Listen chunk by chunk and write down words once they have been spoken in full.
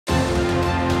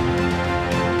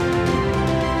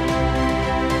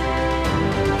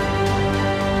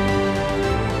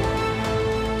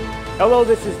Hello,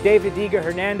 this is Diga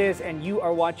Hernandez, and you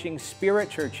are watching Spirit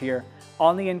Church here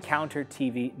on the Encounter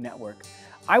TV network.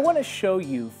 I want to show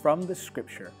you from the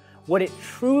Scripture what it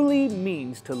truly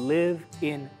means to live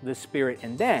in the Spirit,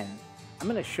 and then I'm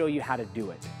going to show you how to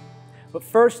do it. But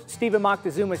first, Stephen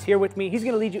Moctezuma is here with me. He's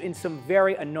going to lead you in some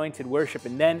very anointed worship,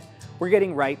 and then we're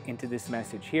getting right into this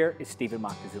message. Here is Stephen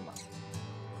Moctezuma.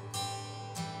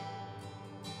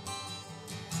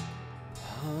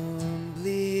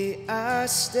 Humbly I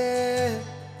stand,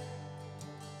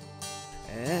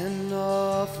 an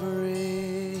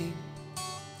offering,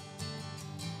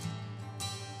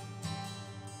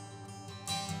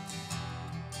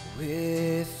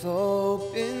 with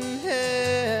open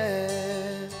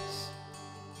hands,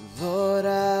 Lord,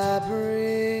 I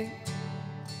bring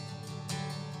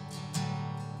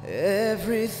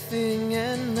everything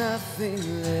and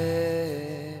nothing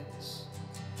less,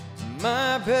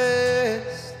 my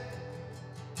best,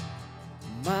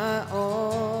 my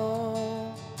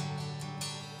all.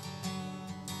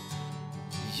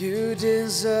 You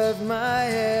deserve my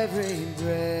every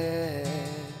breath,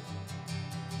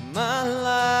 my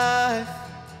life,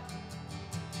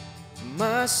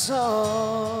 my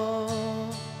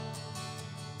song.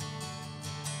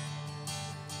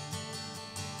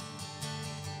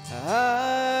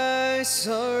 I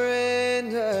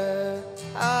surrender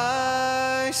all.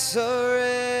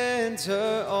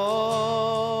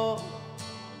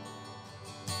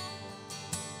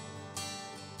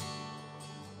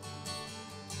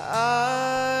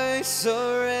 I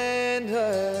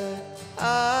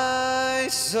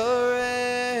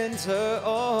surrender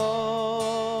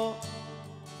all.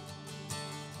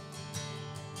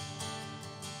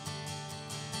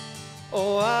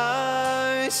 Oh,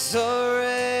 I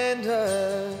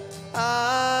surrender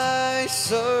all.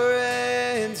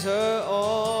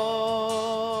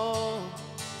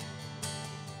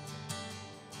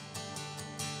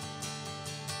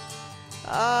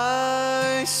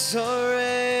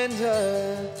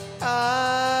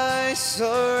 I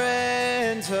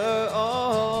surrender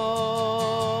all.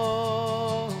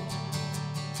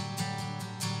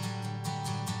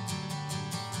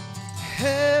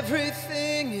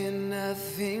 Everything and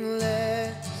nothing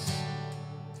less.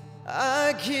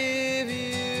 I give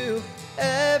you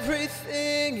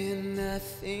everything and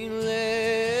nothing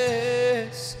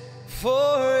less.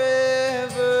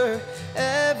 Forever,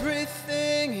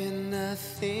 everything and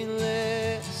nothing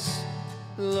less.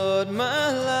 Lord,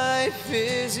 my life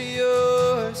is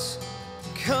yours,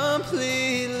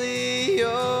 completely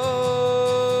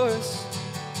yours.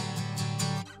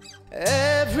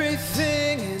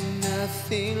 Everything and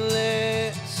nothing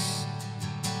less.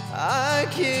 I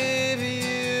give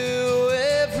you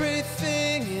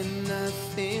everything and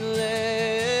nothing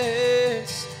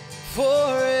less.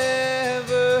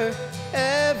 Forever,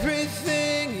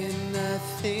 everything and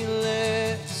nothing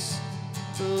less.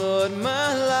 Lord,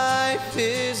 my life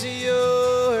is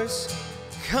yours,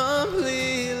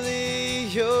 completely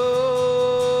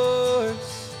yours.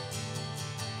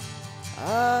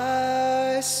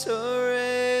 I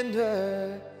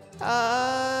surrender all.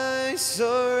 I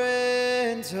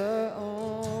surrender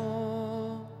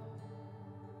all.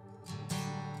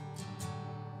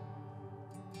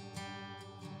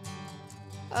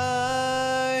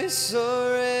 I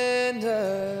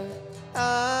surrender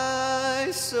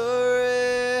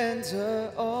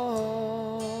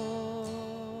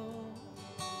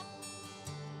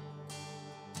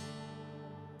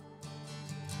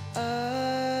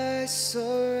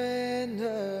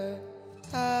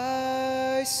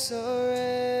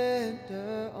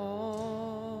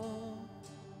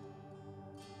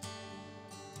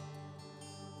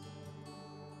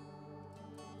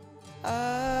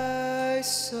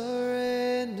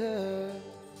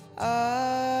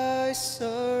I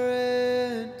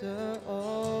surrender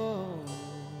all.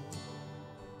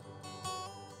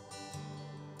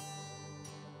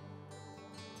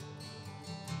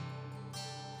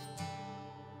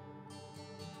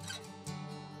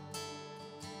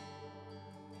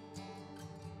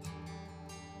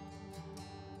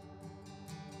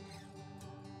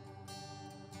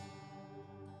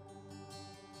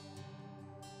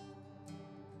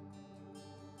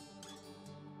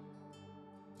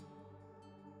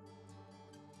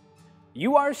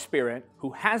 You are a spirit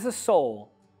who has a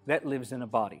soul that lives in a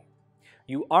body.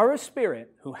 You are a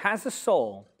spirit who has a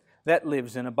soul that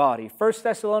lives in a body. 1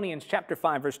 Thessalonians chapter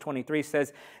 5, verse 23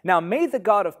 says, "Now may the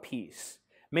God of peace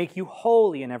make you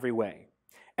holy in every way,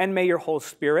 and may your whole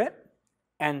spirit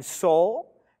and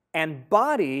soul and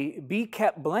body be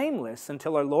kept blameless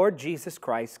until our Lord Jesus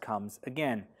Christ comes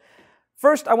again."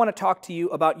 First, I want to talk to you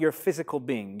about your physical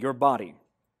being, your body.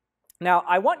 Now,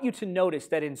 I want you to notice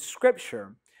that in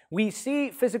Scripture, we see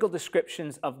physical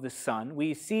descriptions of the Son,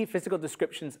 we see physical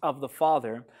descriptions of the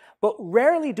Father, but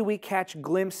rarely do we catch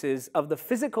glimpses of the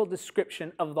physical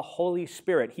description of the Holy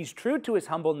Spirit. He's true to his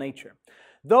humble nature.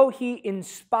 Though he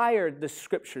inspired the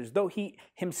Scriptures, though he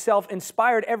himself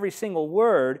inspired every single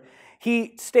word,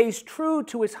 he stays true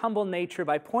to his humble nature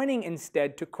by pointing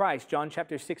instead to Christ. John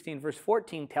chapter 16, verse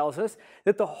 14 tells us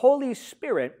that the Holy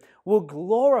Spirit will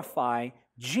glorify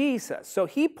Jesus. So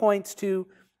he points to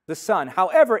the Son.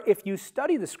 However, if you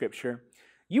study the Scripture,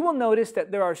 you will notice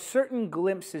that there are certain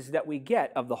glimpses that we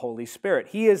get of the Holy Spirit.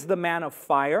 He is the man of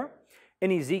fire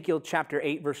in Ezekiel chapter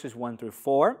 8, verses 1 through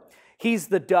 4. He's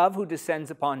the dove who descends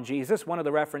upon Jesus. One of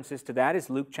the references to that is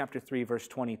Luke chapter 3, verse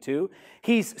 22.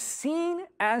 He's seen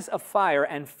as a fire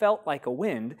and felt like a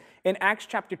wind in Acts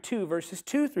chapter 2, verses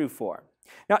 2 through 4.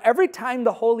 Now, every time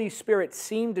the Holy Spirit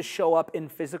seemed to show up in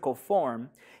physical form,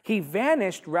 he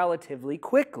vanished relatively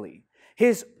quickly.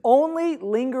 His only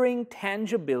lingering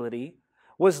tangibility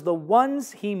was the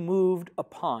ones he moved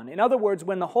upon. In other words,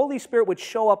 when the Holy Spirit would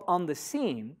show up on the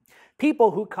scene,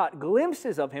 people who caught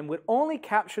glimpses of him would only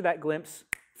capture that glimpse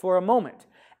for a moment.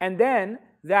 And then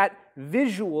that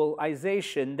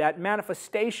visualization, that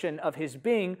manifestation of his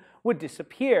being would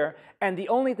disappear. And the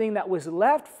only thing that was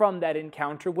left from that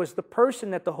encounter was the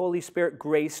person that the Holy Spirit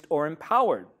graced or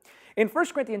empowered. In 1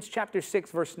 Corinthians chapter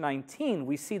 6, verse 19,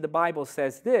 we see the Bible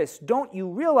says this, "Don't you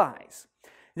realize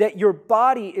that your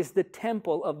body is the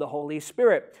temple of the Holy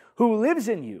Spirit who lives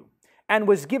in you and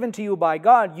was given to you by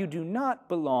God? You do not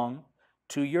belong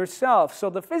to yourself." So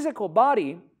the physical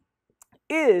body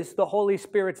is the Holy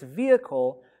Spirit's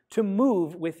vehicle to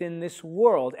move within this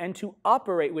world and to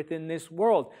operate within this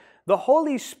world. The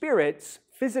Holy Spirit's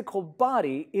physical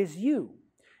body is you.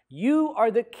 You are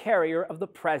the carrier of the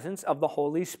presence of the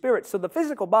Holy Spirit. So the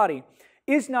physical body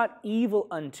is not evil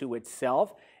unto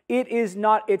itself. It is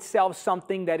not itself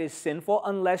something that is sinful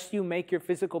unless you make your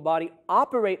physical body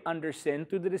operate under sin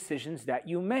through the decisions that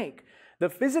you make. The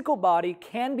physical body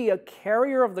can be a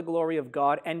carrier of the glory of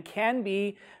God and can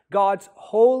be God's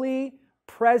holy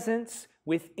presence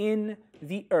within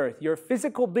the earth. Your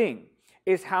physical being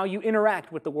is how you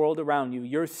interact with the world around you.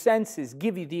 Your senses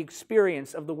give you the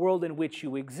experience of the world in which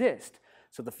you exist.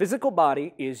 So the physical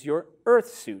body is your earth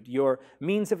suit, your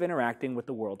means of interacting with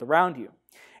the world around you.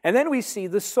 And then we see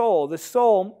the soul. The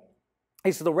soul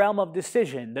is the realm of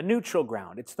decision, the neutral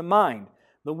ground. It's the mind,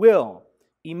 the will,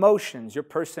 emotions, your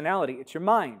personality. It's your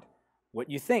mind,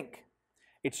 what you think.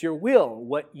 It's your will,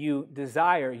 what you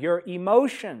desire. Your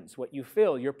emotions, what you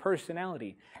feel. Your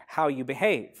personality, how you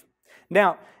behave.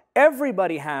 Now,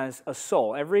 everybody has a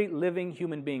soul. Every living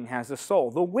human being has a soul.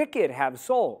 The wicked have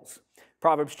souls.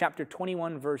 Proverbs chapter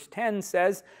 21, verse 10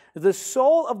 says, "The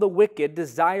soul of the wicked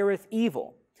desireth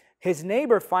evil. His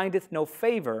neighbor findeth no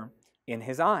favor in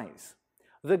his eyes."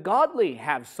 The godly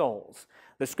have souls.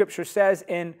 The scripture says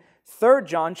in 3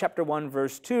 John chapter 1,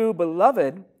 verse 2,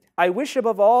 "Beloved, I wish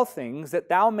above all things that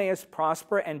thou mayest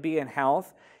prosper and be in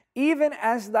health, even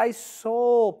as thy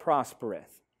soul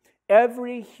prospereth."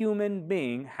 Every human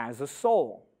being has a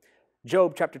soul.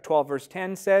 Job chapter 12, verse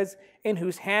 10 says, "In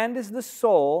whose hand is the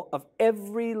soul of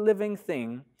every living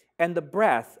thing and the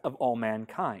breath of all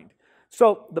mankind."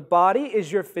 So the body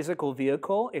is your physical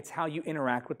vehicle. It's how you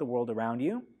interact with the world around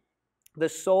you. The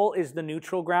soul is the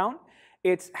neutral ground.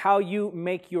 It's how you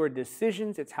make your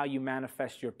decisions. It's how you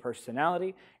manifest your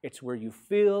personality. It's where you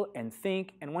feel and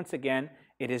think. And once again,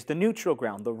 it is the neutral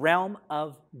ground, the realm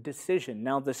of decision.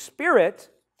 Now, the spirit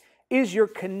is your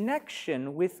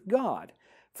connection with God.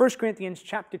 1 Corinthians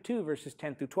chapter 2, verses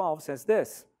 10 through 12 says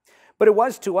this, "But it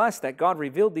was to us that God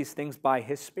revealed these things by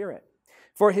his Spirit.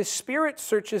 For his Spirit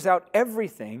searches out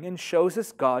everything and shows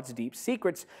us God's deep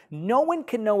secrets. No one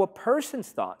can know a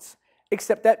person's thoughts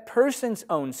except that person's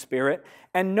own spirit,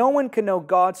 and no one can know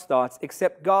God's thoughts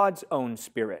except God's own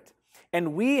Spirit.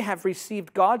 And we have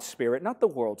received God's Spirit, not the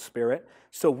world's spirit,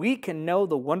 so we can know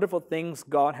the wonderful things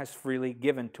God has freely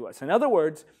given to us." In other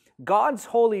words, God's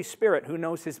Holy Spirit, who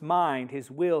knows his mind, his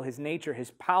will, his nature,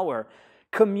 his power,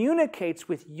 communicates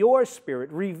with your spirit,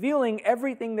 revealing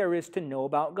everything there is to know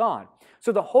about God.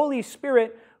 So the Holy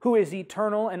Spirit, who is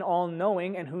eternal and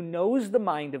all-knowing and who knows the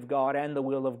mind of God and the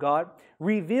will of God,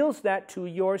 reveals that to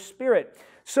your spirit.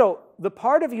 So the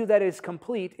part of you that is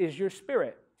complete is your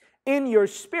spirit. In your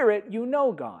spirit, you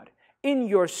know God. In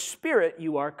your spirit,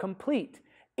 you are complete.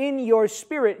 In your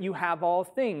spirit, you have all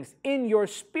things. In your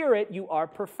spirit, you are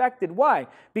perfected. Why?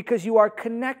 Because you are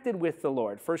connected with the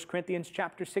Lord. 1 Corinthians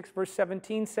chapter 6, verse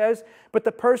 17 says, "But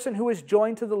the person who is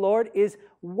joined to the Lord is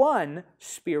one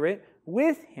spirit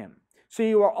with him." So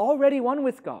you are already one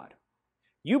with God.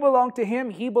 You belong to him,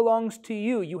 he belongs to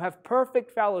you. You have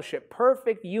perfect fellowship,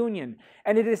 perfect union.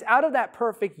 And it is out of that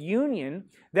perfect union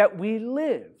that we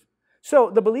live. So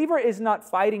the believer is not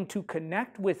fighting to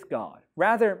connect with God.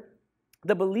 Rather,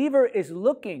 the believer is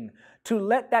looking to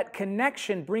let that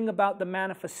connection bring about the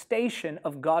manifestation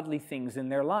of godly things in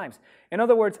their lives. In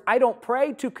other words, I don't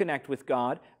pray to connect with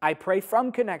God. I pray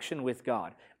from connection with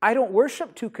God. I don't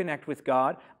worship to connect with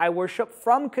God. I worship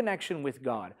from connection with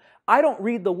God. I don't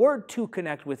read the Word to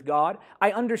connect with God.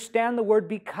 I understand the Word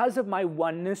because of my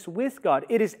oneness with God.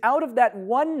 It is out of that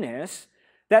oneness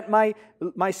that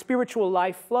my spiritual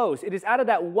life flows. It is out of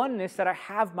that oneness that I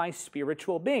have my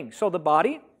spiritual being. So the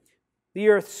body, the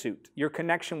earth suit, your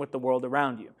connection with the world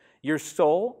around you. Your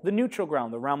soul, the neutral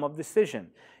ground, the realm of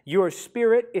decision. Your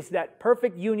spirit is that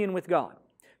perfect union with God.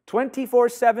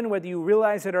 24/7, whether you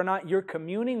realize it or not, you're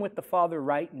communing with the Father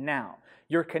right now.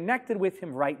 You're connected with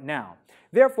Him right now.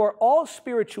 Therefore, all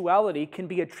spirituality can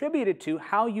be attributed to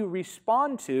how you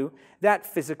respond to that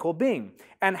physical being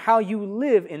and how you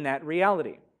live in that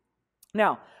reality.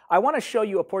 Now, I want to show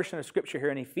you a portion of Scripture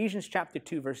here in Ephesians chapter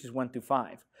 2, verses 1 through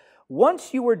 5.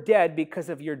 Once you were dead because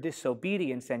of your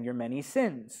disobedience and your many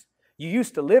sins. You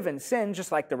used to live in sin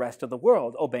just like the rest of the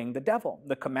world, obeying the devil,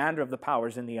 the commander of the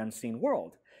powers in the unseen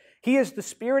world. He is the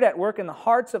spirit at work in the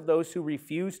hearts of those who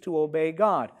refuse to obey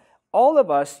God. All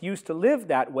of us used to live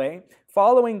that way,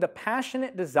 following the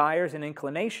passionate desires and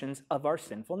inclinations of our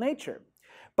sinful nature.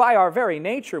 By our very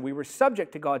nature, we were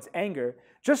subject to God's anger,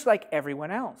 just like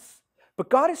everyone else. But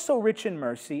God is so rich in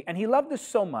mercy, and He loved us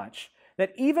so much,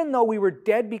 that even though we were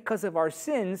dead because of our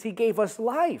sins, He gave us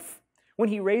life when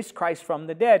He raised Christ from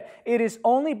the dead. It is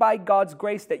only by God's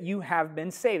grace that you have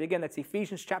been saved. Again, that's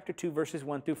Ephesians chapter 2, verses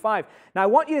 1 through 5. Now, I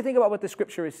want you to think about what the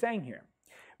Scripture is saying here.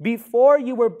 Before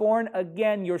you were born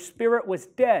again, your spirit was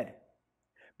dead.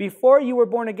 Before you were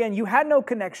born again, you had no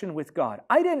connection with God.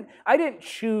 I didn't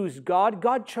choose God.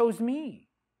 God chose me.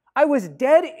 I was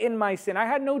dead in my sin. I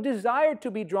had no desire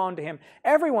to be drawn to Him.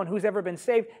 Everyone who's ever been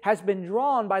saved has been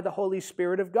drawn by the Holy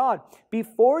Spirit of God.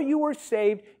 Before you were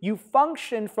saved, you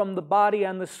functioned from the body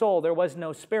and the soul. There was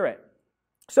no spirit.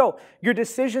 So your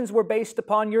decisions were based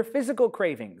upon your physical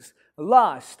cravings,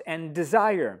 lust, and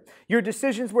desire. Your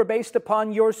decisions were based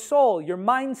upon your soul, your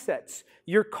mindsets,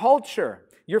 your culture,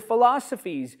 your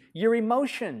philosophies, your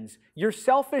emotions, your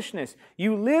selfishness.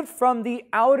 You lived from the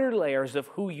outer layers of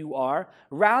who you are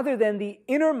rather than the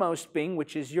innermost being,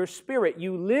 which is your spirit.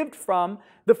 You lived from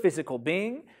the physical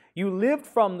being. You lived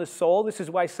from the soul. This is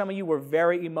why some of you were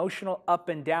very emotional, up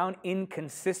and down,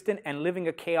 inconsistent, and living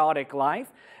a chaotic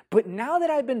life. But now that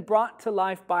I've been brought to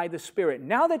life by the Spirit,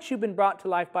 now that you've been brought to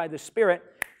life by the Spirit,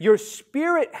 your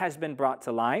spirit has been brought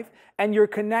to life, and your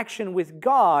connection with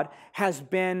God has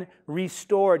been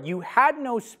restored. You had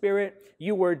no spirit.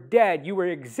 You were dead. You were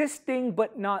existing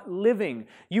but not living.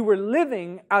 You were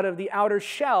living out of the outer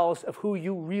shells of who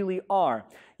you really are.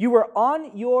 You were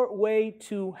on your way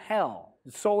to hell.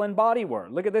 Soul and body were.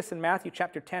 Look at this in Matthew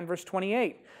chapter 10, verse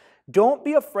 28. Don't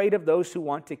be afraid of those who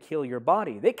want to kill your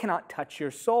body. They cannot touch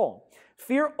your soul.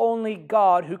 Fear only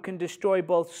God, who can destroy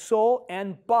both soul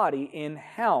and body in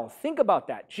hell. Think about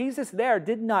that. Jesus there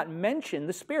did not mention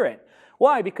the spirit.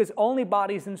 Why? Because only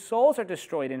bodies and souls are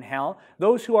destroyed in hell.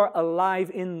 Those who are alive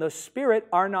in the spirit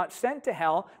are not sent to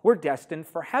hell. We're destined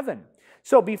for heaven.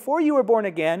 So before you were born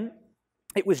again,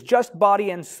 it was just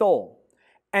body and soul.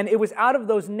 And it was out of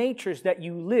those natures that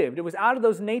you lived. It was out of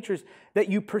those natures that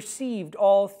you perceived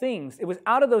all things. It was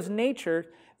out of those natures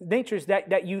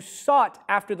that you sought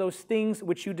after those things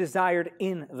which you desired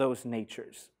in those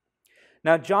natures.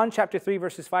 Now, John chapter 3,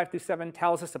 verses 5 through 7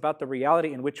 tells us about the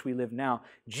reality in which we live now.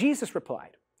 Jesus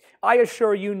replied, I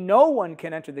assure you, no one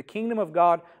can enter the kingdom of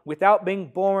God without being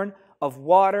born of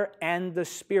water and the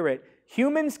Spirit.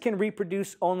 Humans can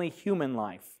reproduce only human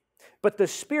life, but the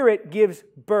Spirit gives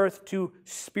birth to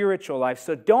spiritual life.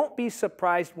 So don't be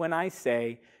surprised when I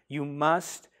say you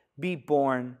must be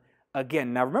born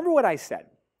again. Now remember what I said,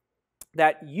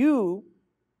 that you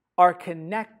are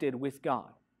connected with God.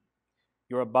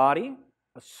 You're a body,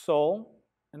 a soul,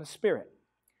 and a spirit.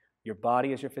 Your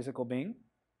body is your physical being.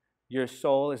 Your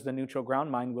soul is the neutral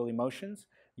ground, mind, will, emotions.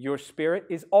 Your spirit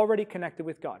is already connected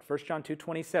with God. 1 John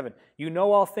 2:27. You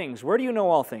know all things. Where do you know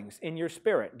all things? In your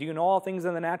spirit. Do you know all things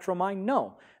in the natural mind?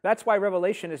 No. That's why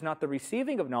revelation is not the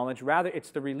receiving of knowledge. Rather,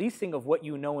 it's the releasing of what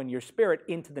you know in your spirit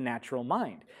into the natural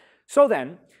mind. So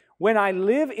then, when I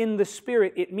live in the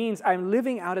Spirit, it means I'm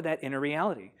living out of that inner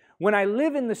reality. When I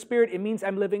live in the Spirit, it means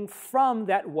I'm living from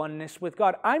that oneness with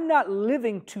God. I'm not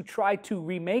living to try to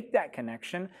remake that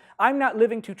connection. I'm not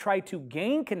living to try to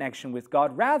gain connection with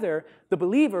God. Rather, the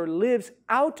believer lives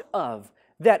out of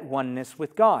that oneness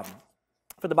with God.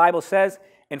 For the Bible says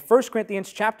in 1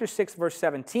 Corinthians chapter 6, verse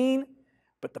 17,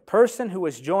 but the person who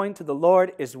is joined to the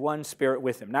Lord is one spirit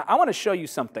with him. Now, I want to show you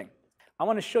something. I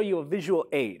want to show you a visual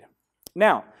aid.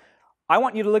 Now, I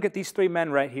want you to look at these three men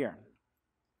right here.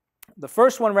 The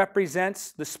first one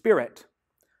represents the spirit,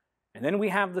 and then we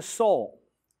have the soul,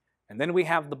 and then we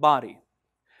have the body.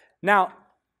 Now,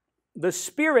 the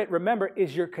spirit, remember,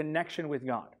 is your connection with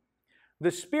God.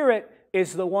 The spirit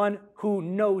is the one who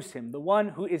knows him, the one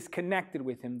who is connected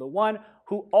with him, the one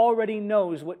who already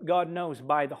knows what God knows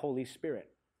by the Holy Spirit.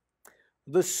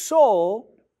 The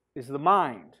soul is the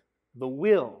mind, the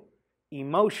will,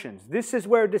 emotions. This is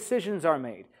where decisions are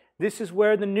made. This is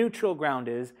where the neutral ground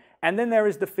is. And then there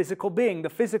is the physical being. The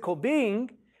physical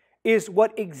being is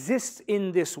what exists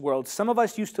in this world. Some of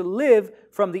us used to live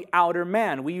from the outer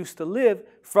man. We used to live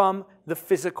from the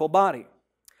physical body.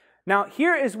 Now,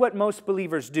 here is what most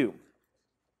believers do.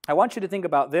 I want you to think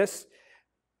about this.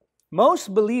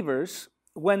 Most believers,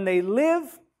 when they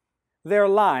live their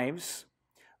lives,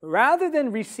 rather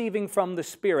than receiving from the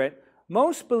Spirit,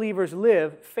 most believers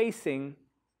live facing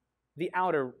the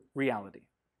outer reality.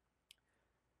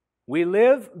 We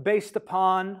live based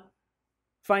upon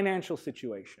financial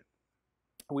situation.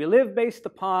 We live based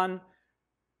upon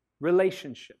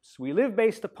relationships. We live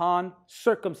based upon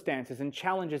circumstances and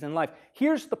challenges in life.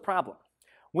 Here's the problem.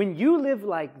 When you live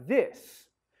like this,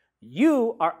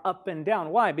 you are up and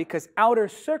down. Why? Because outer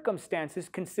circumstances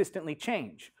consistently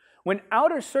change. When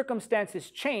outer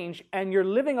circumstances change and you're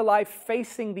living a life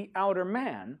facing the outer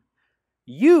man,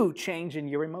 you change in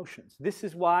your emotions. This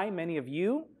is why many of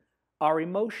you are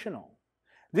emotional.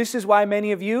 This is why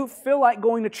many of you feel like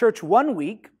going to church one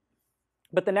week,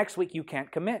 but the next week you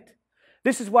can't commit.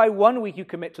 This is why one week you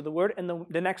commit to the Word and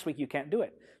the next week you can't do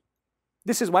it.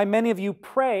 This is why many of you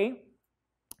pray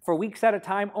for weeks at a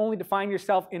time only to find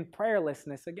yourself in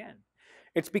prayerlessness again.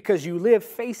 It's because you live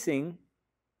facing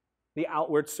the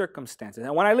outward circumstances.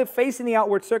 And when I live facing the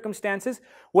outward circumstances,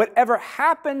 whatever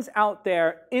happens out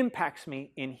there impacts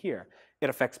me in here. It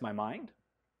affects my mind.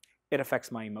 It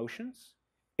affects my emotions.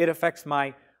 It affects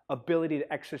my ability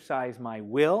to exercise my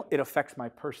will. It affects my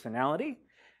personality.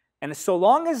 And so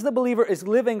long as the believer is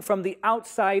living from the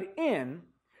outside in,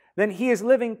 then he is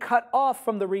living cut off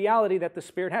from the reality that the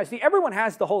Spirit has. See, everyone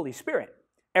has the Holy Spirit.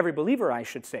 Every believer, I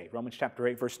should say. Romans chapter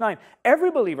 8, verse 9.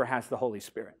 Every believer has the Holy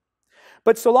Spirit.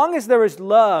 But so long as there is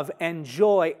love and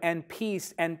joy and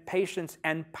peace and patience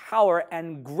and power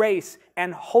and grace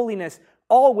and holiness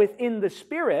all within the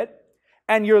Spirit,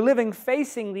 and you're living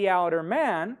facing the outer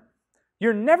man,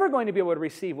 you're never going to be able to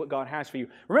receive what God has for you.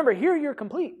 Remember, here you're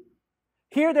complete.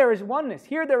 Here there is oneness.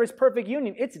 Here there is perfect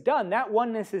union. It's done. That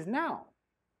oneness is now.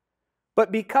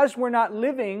 But because we're not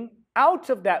living out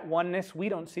of that oneness, we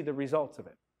don't see the results of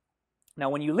it. Now,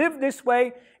 when you live this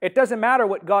way, it doesn't matter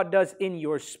what God does in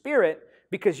your spirit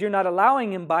because you're not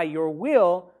allowing Him by your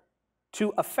will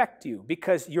to affect you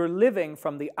because you're living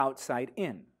from the outside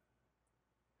in.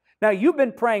 Now, you've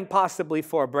been praying possibly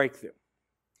for a breakthrough.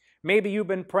 Maybe you've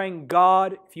been praying,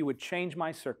 God, if you would change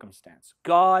my circumstance.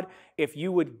 God, if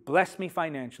you would bless me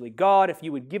financially. God, if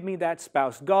you would give me that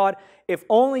spouse. God, if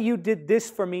only you did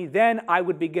this for me, then I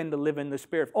would begin to live in the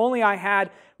Spirit. If only I had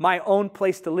my own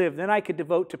place to live, then I could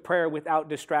devote to prayer without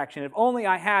distraction. If only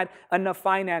I had enough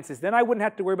finances, then I wouldn't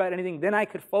have to worry about anything. Then I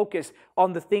could focus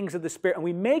on the things of the Spirit. And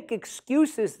we make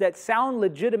excuses that sound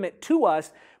legitimate to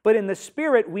us, but in the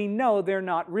Spirit, we know they're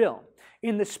not real.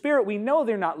 In the Spirit, we know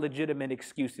they're not legitimate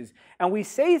excuses. And we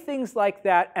say things like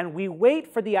that, and we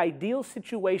wait for the ideal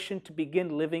situation to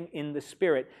begin living in the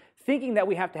Spirit, thinking that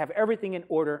we have to have everything in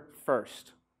order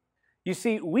first. You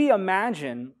see, we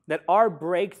imagine that our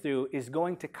breakthrough is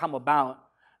going to come about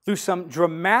through some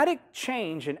dramatic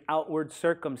change in outward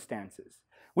circumstances.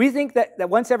 We think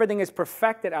that once everything is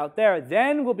perfected out there,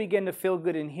 then we'll begin to feel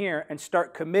good in here and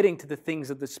start committing to the things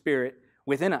of the Spirit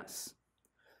within us.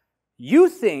 You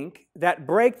think that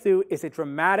breakthrough is a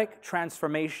dramatic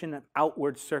transformation of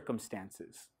outward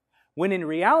circumstances, when in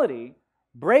reality,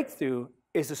 breakthrough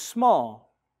is a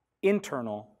small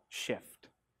internal shift.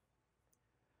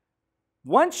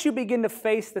 Once you begin to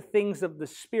face the things of the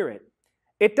Spirit,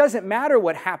 it doesn't matter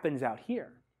what happens out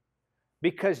here,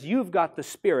 because you've got the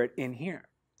Spirit in here.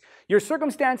 Your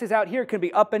circumstances out here can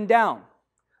be up and down.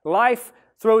 Life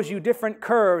throws you different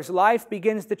curves. Life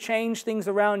begins to change things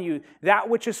around you. That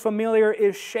which is familiar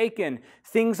is shaken.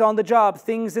 Things on the job,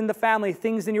 things in the family,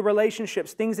 things in your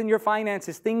relationships, things in your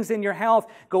finances, things in your health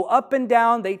go up and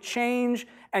down. They change,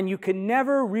 and you can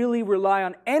never really rely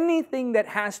on anything that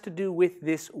has to do with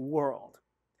this world.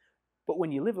 But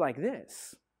when you live like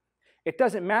this, it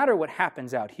doesn't matter what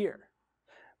happens out here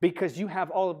because you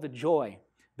have all of the joy,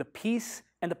 the peace,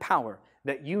 and the power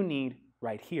that you need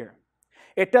right here.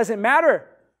 It doesn't matter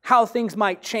how things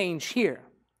might change here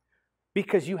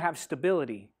because you have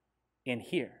stability in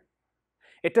here.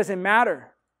 It doesn't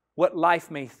matter what life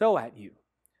may throw at you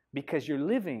because you're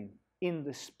living in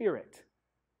the Spirit,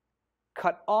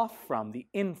 cut off from the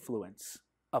influence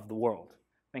of the world.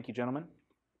 Thank you, gentlemen.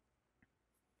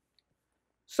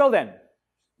 So then,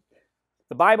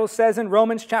 the Bible says in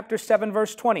Romans chapter 7,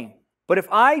 verse 20, "But if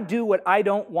I do what I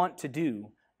don't want to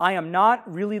do, I am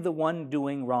not really the one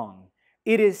doing wrong.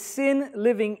 It is sin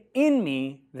living in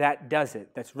me that does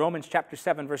it." That's Romans chapter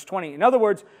 7, verse 20. In other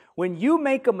words, when you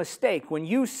make a mistake, when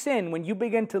you sin, when you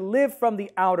begin to live from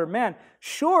the outer man,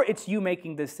 sure, it's you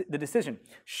making the decision.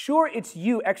 Sure, it's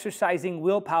you exercising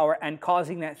willpower and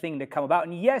causing that thing to come about.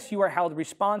 And yes, you are held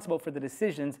responsible for the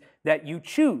decisions that you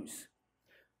choose.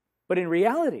 But in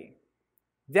reality,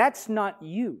 that's not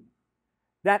you.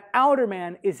 That outer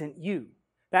man isn't you.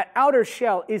 That outer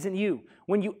shell isn't you.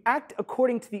 When you act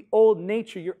according to the old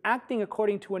nature, you're acting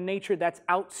according to a nature that's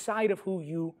outside of who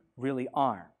you really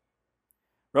are.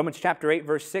 Romans chapter 8,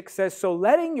 verse 6 says, "So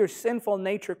letting your sinful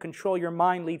nature control your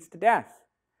mind leads to death,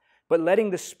 but letting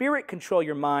the Spirit control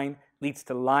your mind leads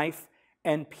to life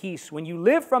and peace." When you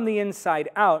live from the inside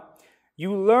out,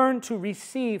 you learn to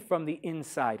receive from the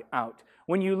inside out.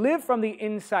 When you live from the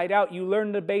inside out, you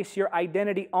learn to base your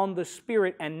identity on the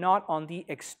Spirit and not on the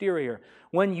exterior.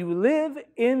 When you live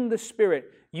in the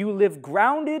Spirit, you live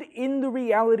grounded in the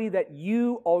reality that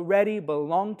you already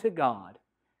belong to God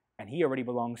and He already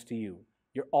belongs to you.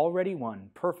 You're already one,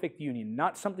 perfect union,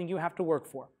 not something you have to work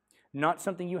for, not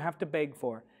something you have to beg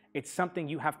for. It's something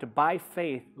you have to, by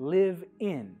faith, live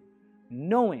in,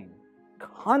 knowing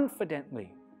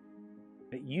confidently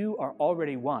that you are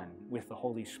already one with the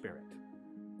Holy Spirit.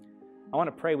 I want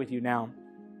to pray with you now.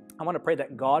 I want to pray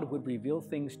that God would reveal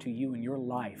things to you in your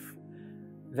life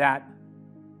that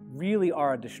really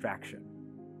are a distraction,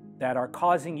 that are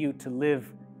causing you to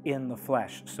live in the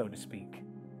flesh, so to speak.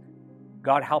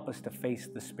 God, help us to face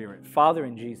the Spirit. Father,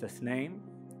 in Jesus' name,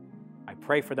 I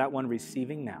pray for that one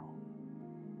receiving now.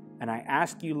 And I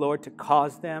ask you, Lord, to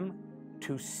cause them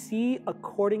to see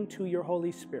according to your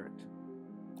Holy Spirit,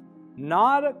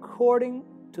 not according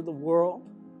to the world,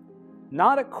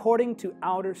 not according to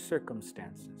outer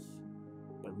circumstances,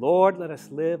 but Lord, let us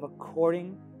live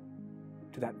according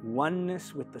to that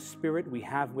oneness with the Spirit we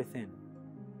have within.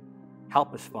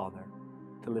 Help us, Father,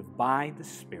 to live by the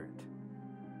Spirit.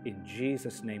 In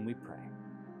Jesus' name we pray.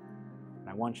 And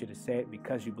I want you to say it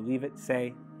because you believe it.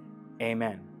 Say,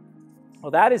 Amen.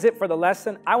 Well, that is it for the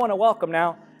lesson. I want to welcome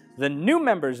now the new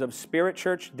members of Spirit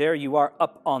Church. There you are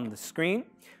up on the screen.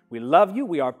 We love you.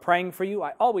 We are praying for you.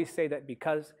 I always say that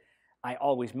because I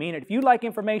always mean it. If you'd like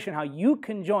information how you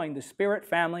can join the Spirit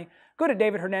family, go to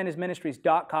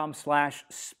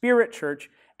davidhernandezministries.com/spiritchurch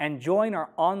and join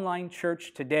our online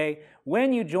church today.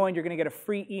 When you join, you're going to get a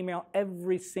free email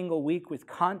every single week with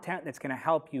content that's going to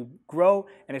help you grow,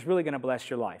 and it's really going to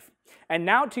bless your life. And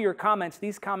now to your comments.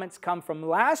 These comments come from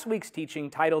last week's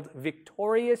teaching titled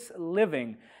Victorious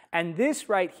Living. And this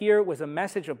right here was a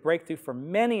message of breakthrough for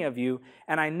many of you.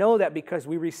 And I know that because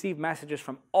we receive messages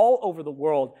from all over the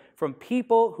world from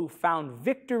people who found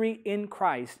victory in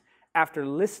Christ after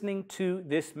listening to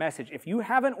this message. If you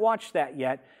haven't watched that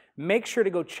yet, make sure to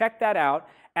go check that out.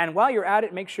 And while you're at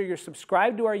it, make sure you're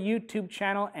subscribed to our YouTube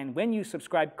channel. And when you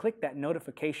subscribe, click that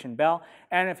notification bell.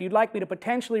 And if you'd like me to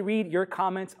potentially read your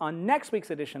comments on next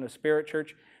week's edition of Spirit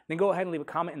Church, then go ahead and leave a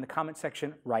comment in the comment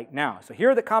section right now. So here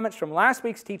are the comments from last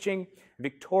week's teaching,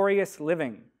 Victorious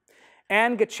Living.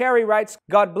 Ann Gacheri writes,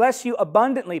 "God bless you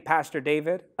abundantly, Pastor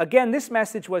David. Again, this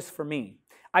message was for me.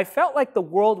 I felt like the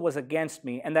world was against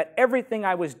me and that everything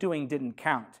I was doing didn't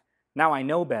count. Now I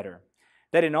know better,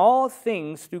 that in all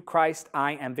things through Christ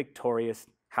I am victorious.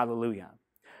 Hallelujah."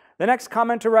 The next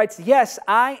commenter writes, "Yes,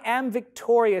 I am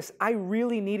victorious. I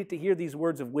really needed to hear these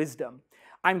words of wisdom.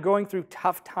 I'm going through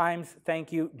tough times.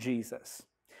 Thank you, Jesus."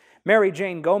 Mary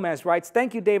Jane Gomez writes,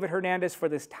 "Thank you, David Hernandez, for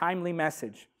this timely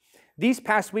message. These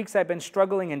past weeks I've been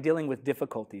struggling and dealing with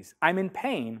difficulties. I'm in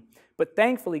pain, but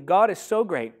thankfully God is so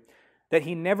great that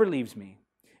He never leaves me.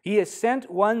 He has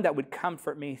sent one that would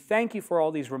comfort me. Thank you for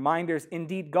all these reminders.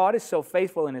 Indeed, God is so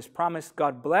faithful in His promise.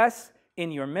 God bless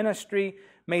in your ministry.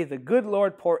 May the good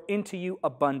Lord pour into you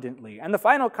abundantly." And the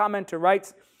final commenter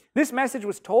writes, "This message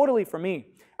was totally for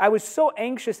me. I was so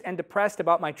anxious and depressed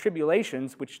about my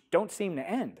tribulations, which don't seem to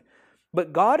end.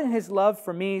 But God in His love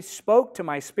for me spoke to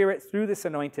my spirit through this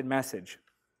anointed message.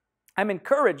 I'm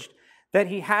encouraged that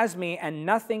He has me and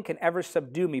nothing can ever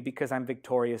subdue me because I'm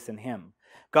victorious in Him.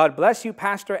 God bless you,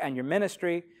 Pastor, and your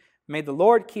ministry. May the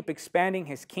Lord keep expanding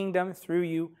His kingdom through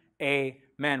you.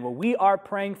 amen. Well, we are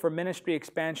praying for ministry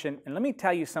expansion, and let me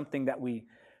tell you something that we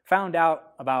found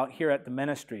out about here at the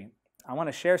ministry. I want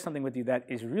to share something with you that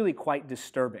is really quite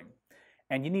disturbing,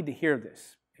 and you need to hear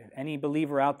this. If any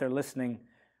believer out there listening,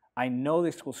 I know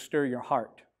this will stir your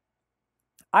heart.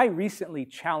 I recently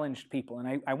challenged people,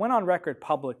 and I went on record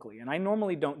publicly, and I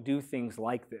normally don't do things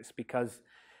like this because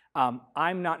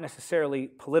I'm not necessarily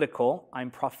political,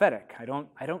 I'm prophetic. I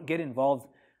don't get involved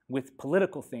with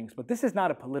political things, but this is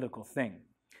not a political thing.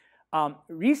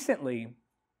 Recently,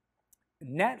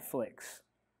 Netflix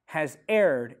has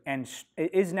aired and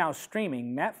is now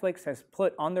streaming. Netflix has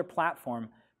put on their platform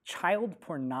child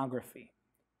pornography.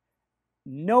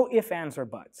 No ifs, ands, or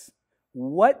buts.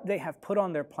 What they have put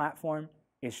on their platform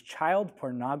is child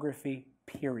pornography,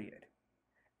 period.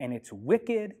 And it's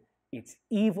wicked, it's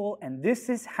evil, and this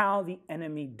is how the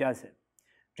enemy does it.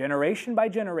 Generation by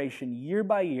generation, year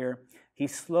by year, he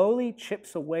slowly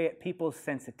chips away at people's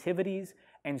sensitivities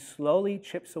and slowly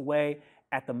chips away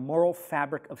at the moral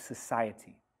fabric of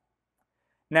society.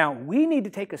 Now, we need to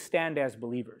take a stand as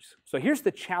believers. So here's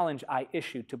the challenge I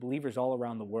issue to believers all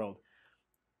around the world.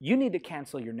 You need to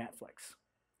cancel your Netflix.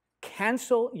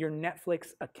 Cancel your Netflix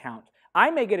account.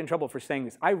 I may get in trouble for saying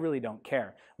this. I really don't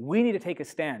care. We need to take a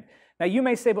stand. Now, you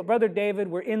may say, but Brother David,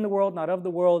 we're in the world, not of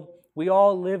the world. We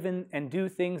all live in and do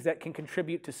things that can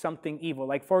contribute to something evil.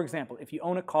 Like, for example, if you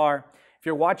own a car, if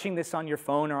you're watching this on your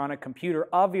phone or on a computer,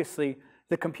 obviously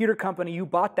the computer company you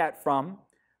bought that from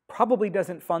probably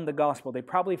doesn't fund the gospel. They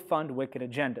probably fund wicked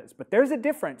agendas. But there's a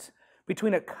difference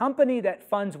between a company that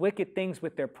funds wicked things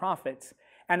with their profits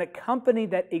and a company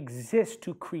that exists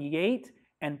to create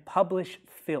and publish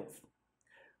filth.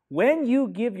 When you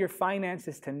give your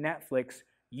finances to Netflix,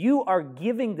 you are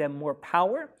giving them more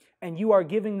power and you are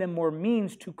giving them more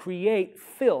means to create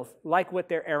filth like what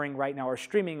they're airing right now, or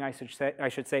streaming, I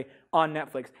should say, on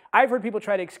Netflix. I've heard people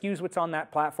try to excuse what's on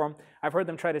that platform. I've heard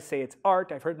them try to say it's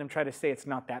art. I've heard them try to say it's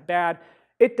not that bad.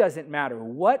 It doesn't matter.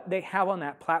 What they have on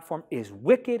that platform is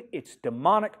wicked, it's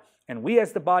demonic, and we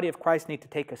as the body of Christ need to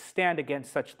take a stand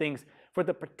against such things for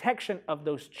the protection of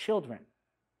those children.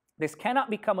 This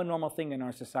cannot become a normal thing in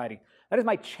our society. That is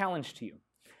my challenge to you.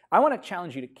 I want to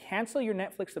challenge you to cancel your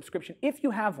Netflix subscription if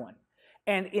you have one,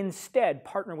 and instead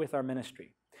partner with our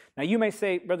ministry. Now you may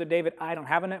say, Brother David, I don't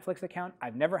have a Netflix account.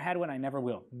 I've never had one. I never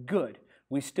will. Good.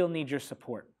 We still need your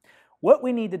support. What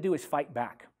we need to do is fight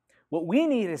back. What we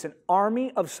need is an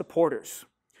army of supporters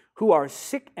who are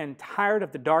sick and tired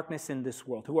of the darkness in this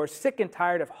world, who are sick and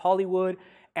tired of Hollywood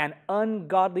and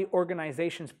ungodly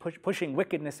organizations pushing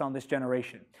wickedness on this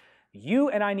generation. You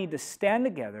and I need to stand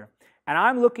together, and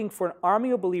I'm looking for an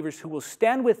army of believers who will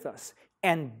stand with us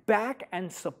and back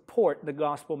and support the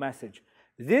gospel message.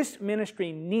 This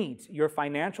ministry needs your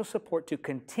financial support to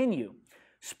continue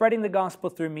spreading the gospel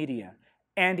through media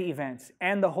and events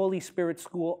and the Holy Spirit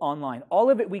School online. All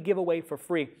of it we give away for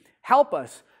free. Help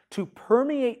us to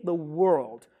permeate the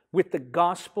world with the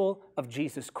gospel of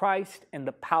Jesus Christ and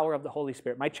the power of the Holy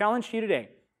Spirit. My challenge to you today,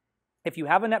 if you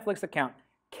have a Netflix account,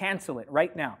 cancel it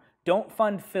right now. Don't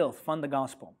fund filth, fund the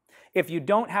gospel. If you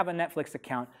don't have a Netflix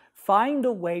account, find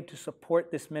a way to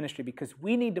support this ministry because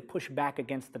we need to push back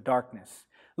against the darkness.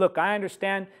 Look, I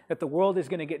understand that the world is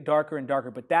going to get darker and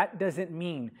darker, but that doesn't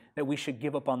mean that we should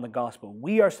give up on the gospel.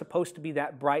 We are supposed to be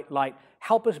that bright light.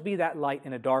 Help us be that light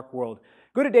in a dark world.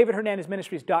 Go to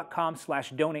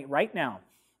davidhernandezministries.com/donate right now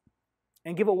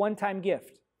and give a one-time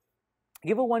gift.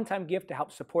 Give a one-time gift to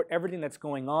help support everything that's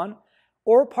going on,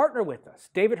 or partner with us,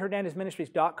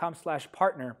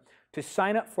 davidhernandezministries.com/partner, to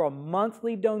sign up for a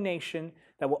monthly donation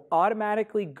that will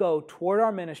automatically go toward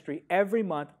our ministry every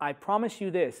month. I promise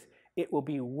you this, it will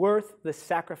be worth the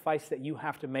sacrifice that you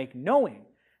have to make, knowing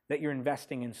that you're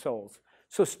investing in souls.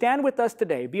 So stand with us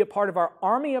today. Be a part of our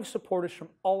army of supporters from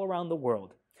all around the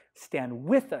world. Stand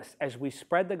with us as we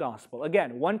spread the gospel.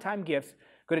 Again, one-time gifts.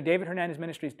 Go to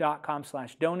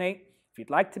davidhernandezministries.com/donate. If you'd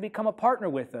like to become a partner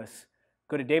with us,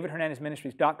 go to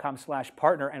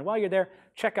davidhernandezministries.com/partner. And while you're there,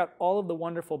 check out all of the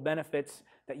wonderful benefits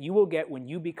that you will get when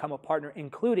you become a partner,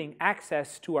 including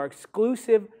access to our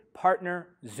exclusive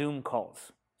partner Zoom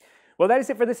calls. Well, that is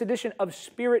it for this edition of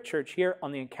Spirit Church here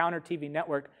on the Encounter TV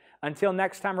network. Until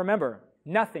next time, remember,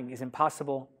 nothing is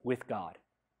impossible with God.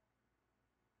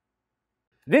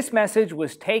 This message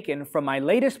was taken from my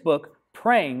latest book,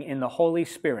 Praying in the Holy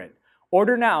Spirit.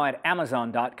 Order now at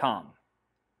Amazon.com.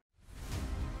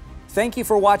 Thank you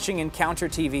for watching Encounter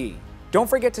TV. Don't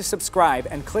forget to subscribe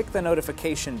and click the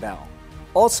notification bell.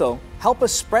 Also, help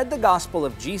us spread the gospel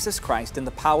of Jesus Christ in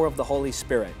the power of the Holy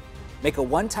Spirit. Make a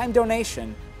one-time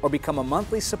donation or become a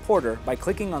monthly supporter by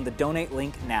clicking on the donate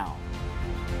link now.